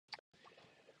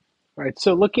All right,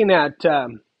 so looking at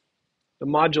the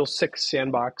Module 6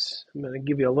 Sandbox, I'm going to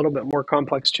give you a little bit more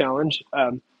complex challenge.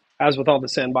 As with all the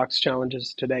Sandbox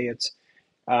challenges today, it's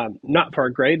not for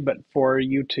a grade, but for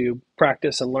you to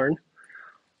practice and learn.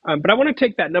 But I want to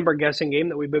take that number guessing game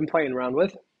that we've been playing around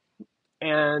with,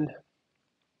 and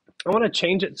I want to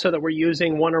change it so that we're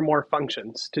using one or more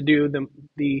functions to do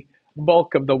the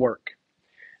bulk of the work.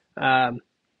 You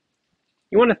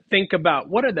want to think about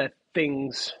what are the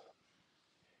things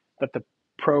that the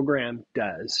program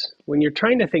does. When you're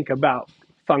trying to think about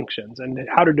functions and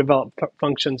how to develop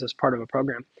functions as part of a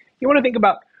program, you want to think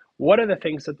about what are the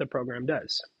things that the program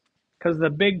does. Because the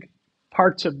big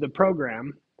parts of the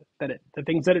program, the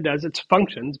things that it does, its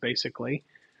functions basically,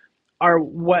 are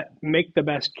what make the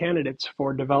best candidates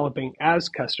for developing as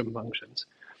custom functions.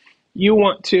 You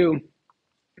want to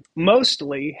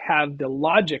mostly have the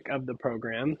logic of the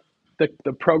program,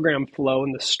 the program flow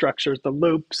and the structures, the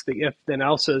loops, the if, then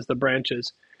else's, the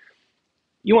branches.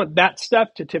 You want that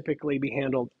stuff to typically be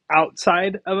handled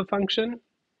outside of a function,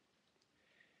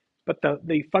 but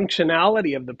the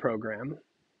functionality of the program,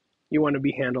 you want to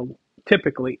be handled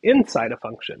typically inside a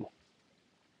function.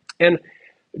 And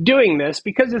doing this,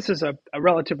 because this is a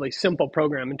relatively simple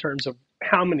program in terms of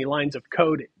how many lines of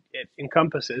code it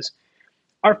encompasses,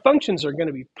 our functions are going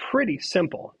to be pretty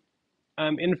simple.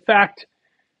 In fact,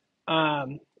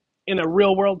 in a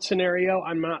real world scenario,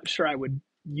 I'm not sure I would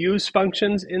use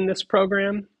functions in this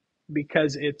program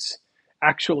because it's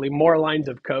actually more lines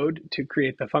of code to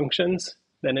create the functions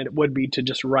than it would be to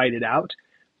just write it out.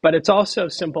 But it's also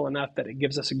simple enough that it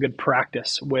gives us a good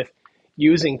practice with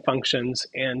using functions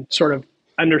and sort of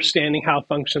understanding how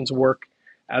functions work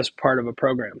as part of a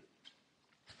program.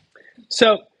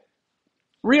 So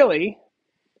really,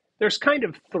 there's kind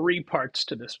of three parts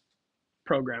to this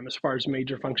program as far as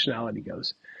major functionality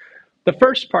goes. The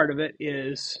first part of it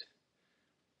is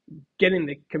getting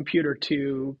the computer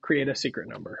to create a secret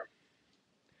number.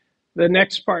 The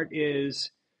next part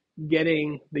is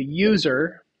getting the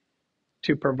user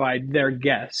to provide their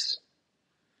guess.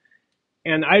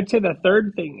 And I'd say the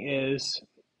third thing is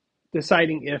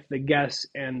deciding if the guess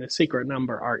and the secret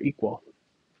number are equal.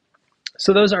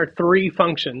 So those are three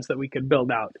functions that we could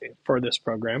build out for this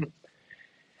program.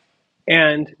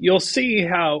 And you'll see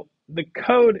how the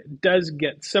code does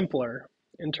get simpler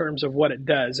in terms of what it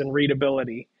does and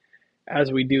readability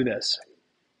as we do this.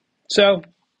 So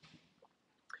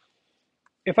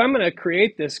if I'm going to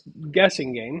create this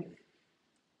guessing game,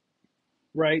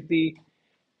 right, the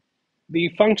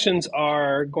functions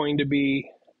are going to be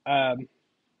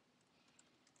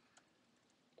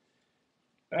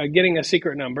getting a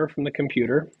secret number from the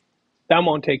computer. That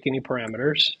won't take any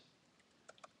parameters.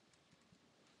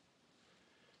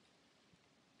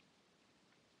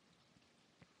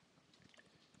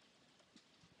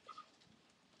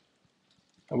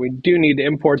 And we do need to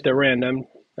import the random,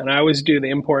 and I always do the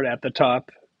import at the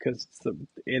top because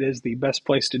it is the best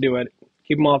place to do it.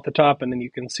 Keep them all at the top, and then you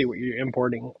can see what you're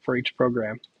importing for each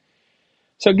program.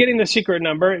 So getting the secret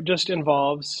number, it just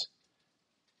involves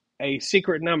a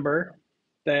secret number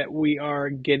that we are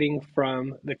getting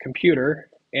from the computer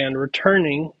and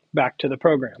returning back to the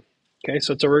program. Okay,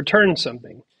 so it's a return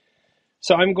something.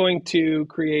 So I'm going to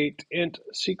create int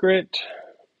secret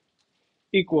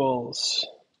equals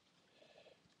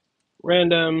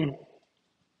random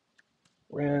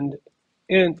rand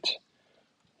int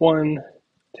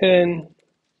 110,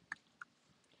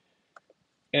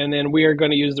 and then we are going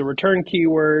to use the return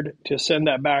keyword to send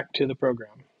that back to the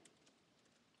program.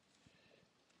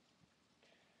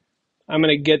 I'm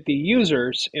going to get the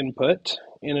user's input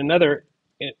in another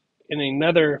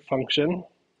function,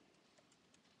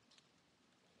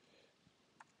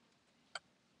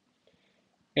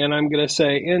 and I'm going to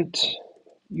say int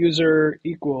user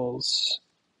equals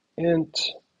int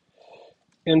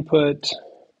input,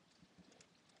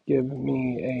 give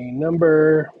me a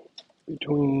number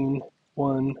between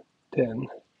 1, 10.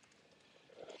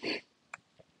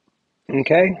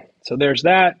 Okay, so there's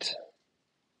that,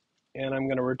 and I'm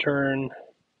going to return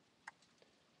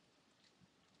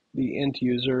the int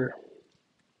user.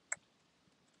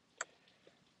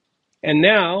 And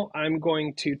now I'm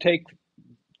going to take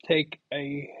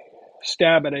a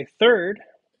stab at a third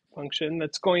function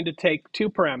that's going to take two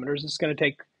parameters. It's going to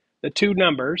take the two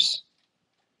numbers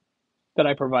that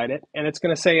I provided, and it's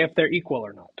going to say if they're equal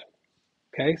or not.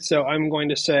 Okay, so I'm going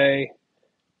to say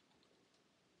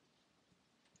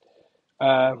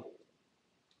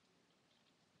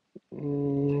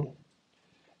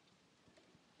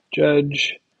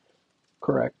judge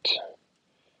correct.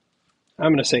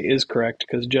 I'm going to say is correct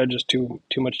because judge is too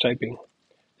much typing.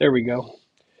 There we go.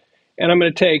 And I'm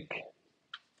going to take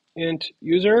int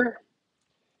user,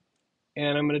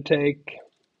 and I'm going to take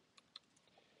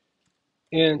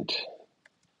int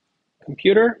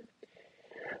computer.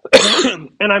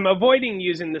 And I'm avoiding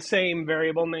using the same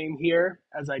variable name here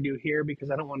as I do here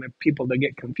because I don't want people to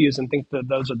get confused and think that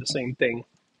those are the same thing.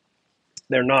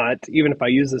 They're not, even if I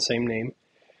use the same name.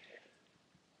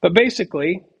 But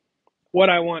basically, what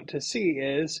I want to see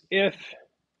is if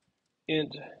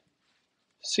int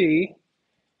c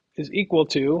is equal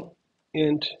to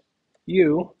int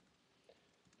u,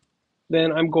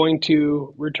 then I'm going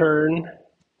to return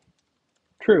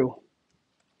true.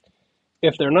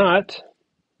 If they're not,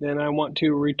 then I want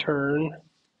to return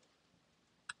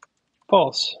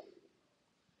false.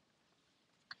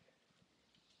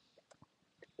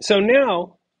 So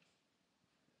now,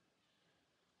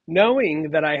 knowing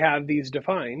that I have these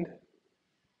defined,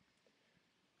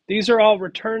 these are all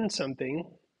return something.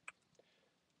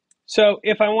 So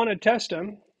if I want to test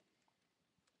them,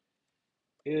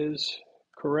 is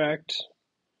correct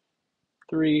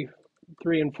 3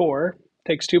 and 4,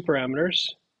 takes 2 parameters.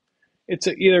 It's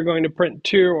either going to print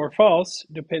true or false,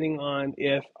 depending on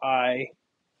if I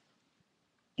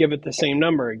give it the same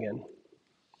number again,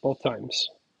 both times.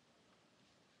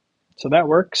 So that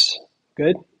works.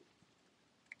 Good.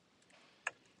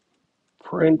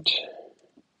 Print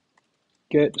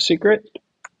get secret.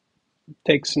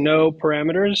 Takes no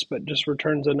parameters, but just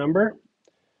returns a number.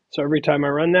 So every time I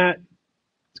run that,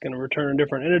 it's going to return a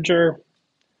different integer.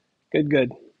 Good,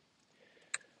 good.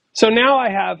 So now I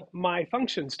have my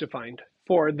functions defined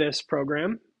for this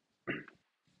program.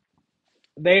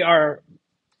 They are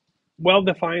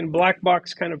well-defined black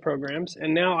box kind of programs,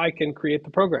 and now I can create the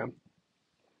program.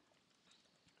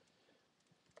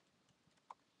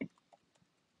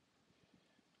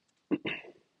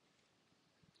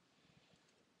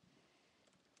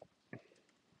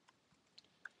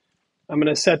 I'm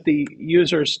going to set the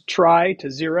user's try to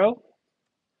 0.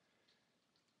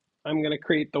 I'm going to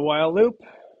create the while loop,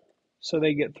 so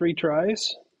they get 3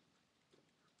 tries.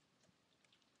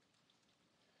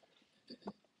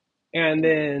 And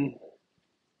then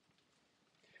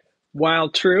while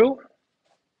true,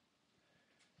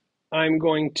 I'm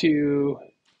going to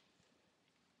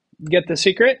get the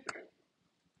secret.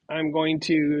 I'm going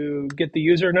to get the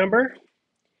user number.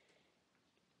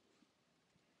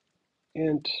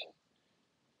 Int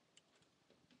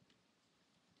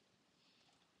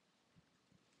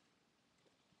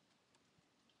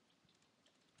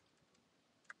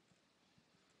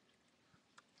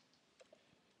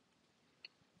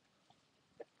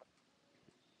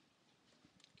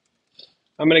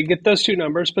I'm going to get those 2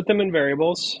 numbers, put them in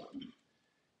variables,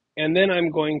 and then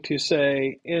I'm going to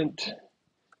say int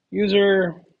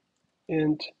user,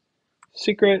 int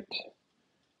secret,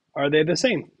 are they the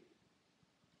same?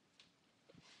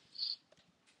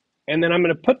 And then I'm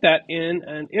going to put that in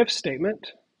an if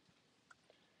statement.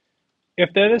 If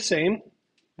they're the same,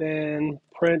 then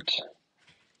print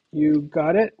you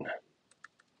got it,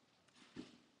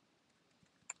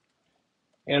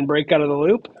 and break out of the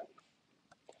loop.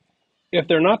 If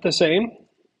they're not the same,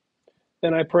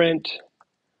 then I print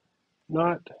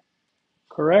not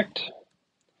correct.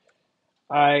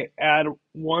 I add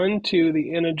 1 to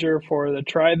the integer for the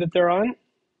try that they're on,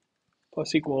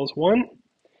 plus equals 1.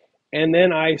 And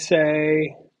then I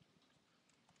say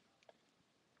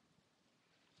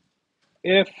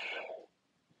if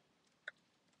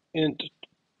int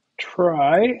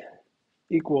try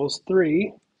equals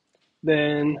 3,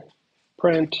 then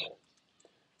print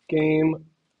game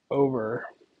over.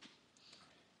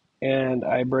 And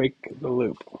I break the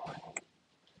loop.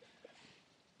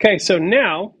 Okay, so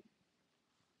now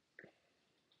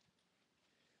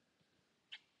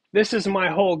this is my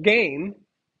whole game.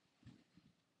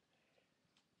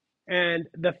 And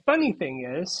the funny thing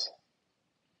is,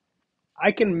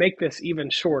 I can make this even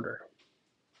shorter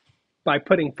by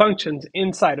putting functions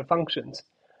inside of functions,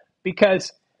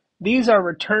 because these are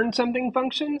return something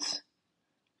functions.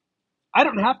 I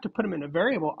don't have to put them in a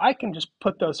variable. I can just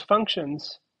put those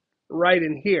functions right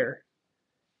in here,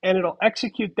 and it'll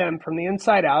execute them from the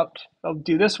inside out. It'll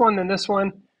do this one, then this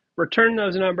one, return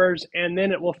those numbers, and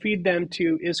then it will feed them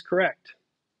to is correct.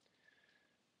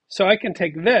 So I can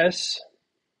take this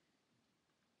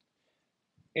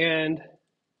and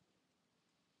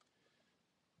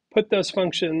put those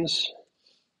functions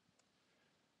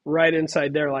right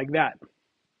inside there like that.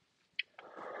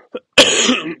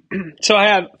 So I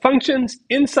have functions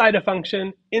inside a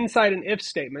function, inside an if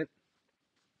statement.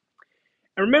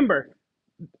 And remember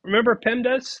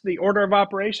PEMDAS, the order of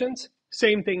operations?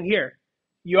 Same thing here.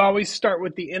 You always start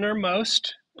with the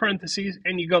innermost parentheses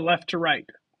and you go left to right.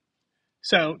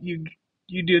 So you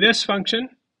do this function,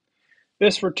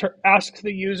 This asks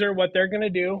the user what they're going to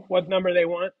do, what number they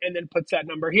want, and then puts that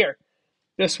number here.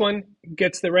 This one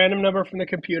gets the random number from the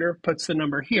computer, puts the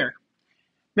number here.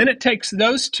 Then it takes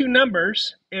those two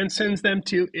numbers and sends them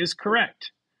to is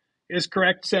correct. Is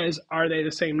correct says, are they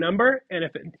the same number? And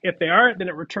if they are, then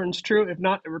it returns true. If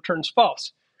not, it returns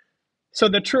false. So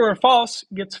the true or false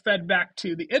gets fed back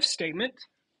to the if statement,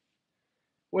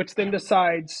 which then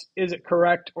decides, is it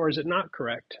correct or is it not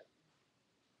correct?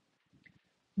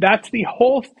 That's the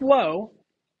whole flow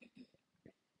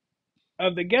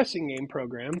of the guessing game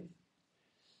program,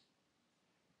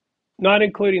 not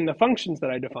including the functions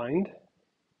that I defined.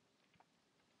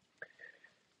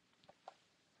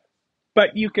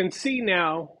 But you can see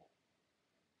now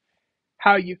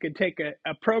how you could take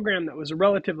a program that was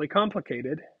relatively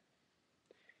complicated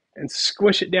and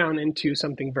squish it down into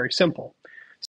something very simple.